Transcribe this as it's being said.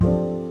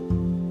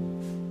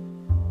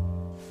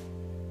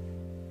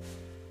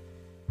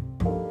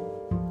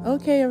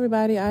Okay,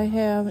 everybody, I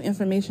have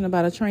information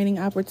about a training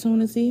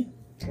opportunity.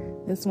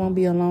 This won't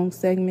be a long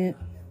segment,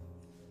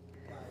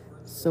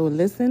 so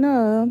listen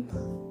up.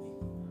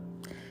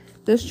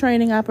 This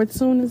training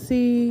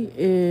opportunity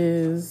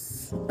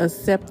is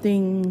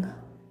accepting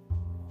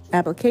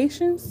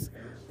applications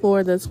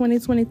for the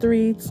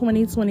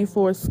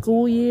 2023-2024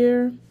 school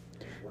year.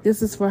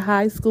 This is for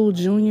high school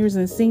juniors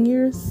and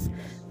seniors.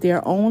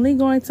 They're only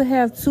going to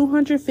have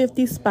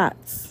 250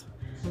 spots.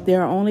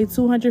 There are only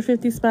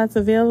 250 spots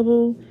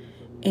available,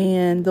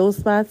 and those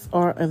spots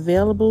are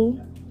available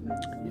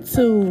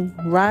to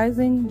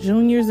rising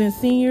juniors and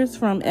seniors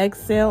from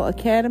Excel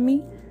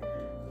Academy,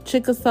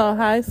 Chickasaw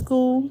High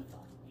School,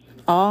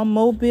 all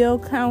Mobile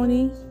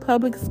County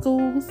Public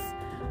Schools,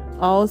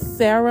 all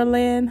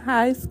Saraland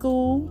High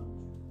School,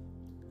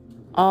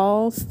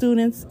 all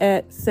students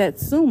at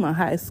Satsuma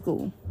High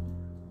School.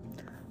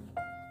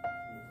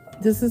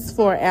 This is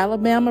for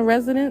Alabama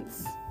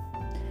residents.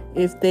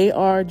 If they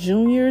are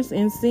juniors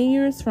and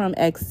seniors from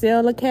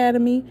Excel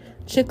Academy,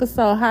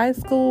 Chickasaw High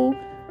School,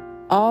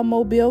 all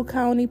Mobile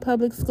County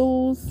Public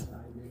Schools,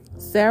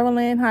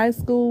 Saraland High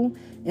School,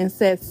 and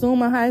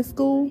Satsuma High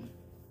School,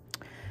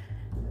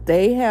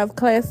 they have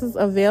classes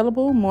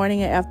available,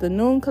 morning and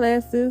afternoon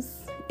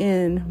classes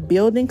in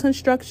building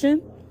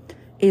construction,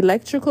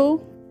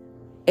 electrical,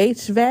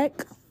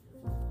 HVAC,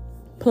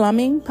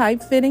 plumbing,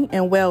 pipe fitting,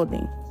 and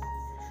welding.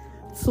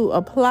 To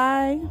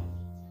apply,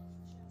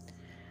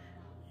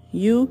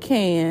 you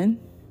can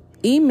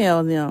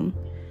email them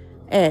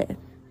at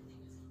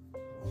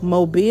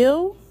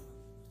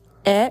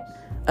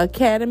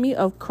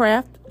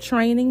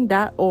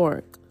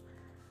mobile@academyofcrafttraining.org.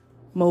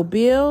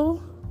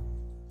 Mobile,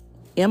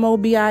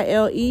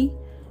 MOBILE,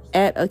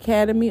 at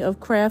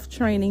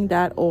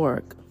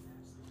academyofcrafttraining.org.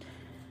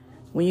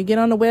 When you get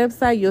on the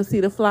website, you'll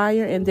see the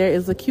flyer, and there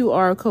is a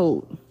QR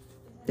code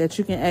that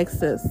you can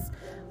access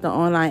the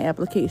online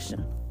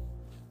application.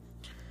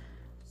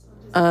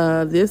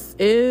 This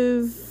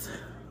is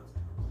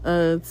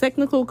a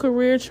technical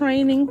career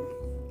training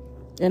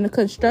in the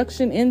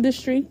construction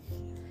industry.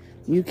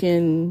 You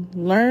can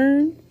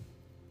learn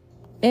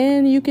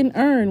and you can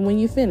earn when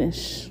you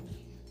finish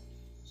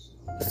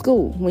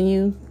school. When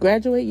you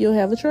graduate, you'll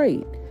have a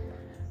trade.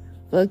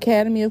 The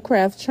Academy of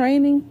Craft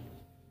Training,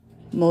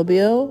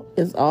 Mobile,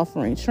 is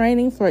offering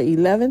training for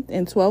 11th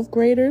and 12th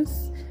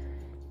graders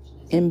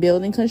in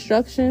building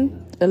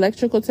construction,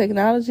 electrical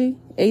technology,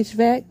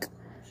 HVAC,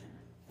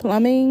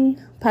 plumbing,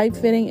 pipe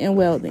fitting, and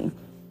welding.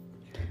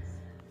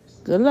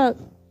 Good luck.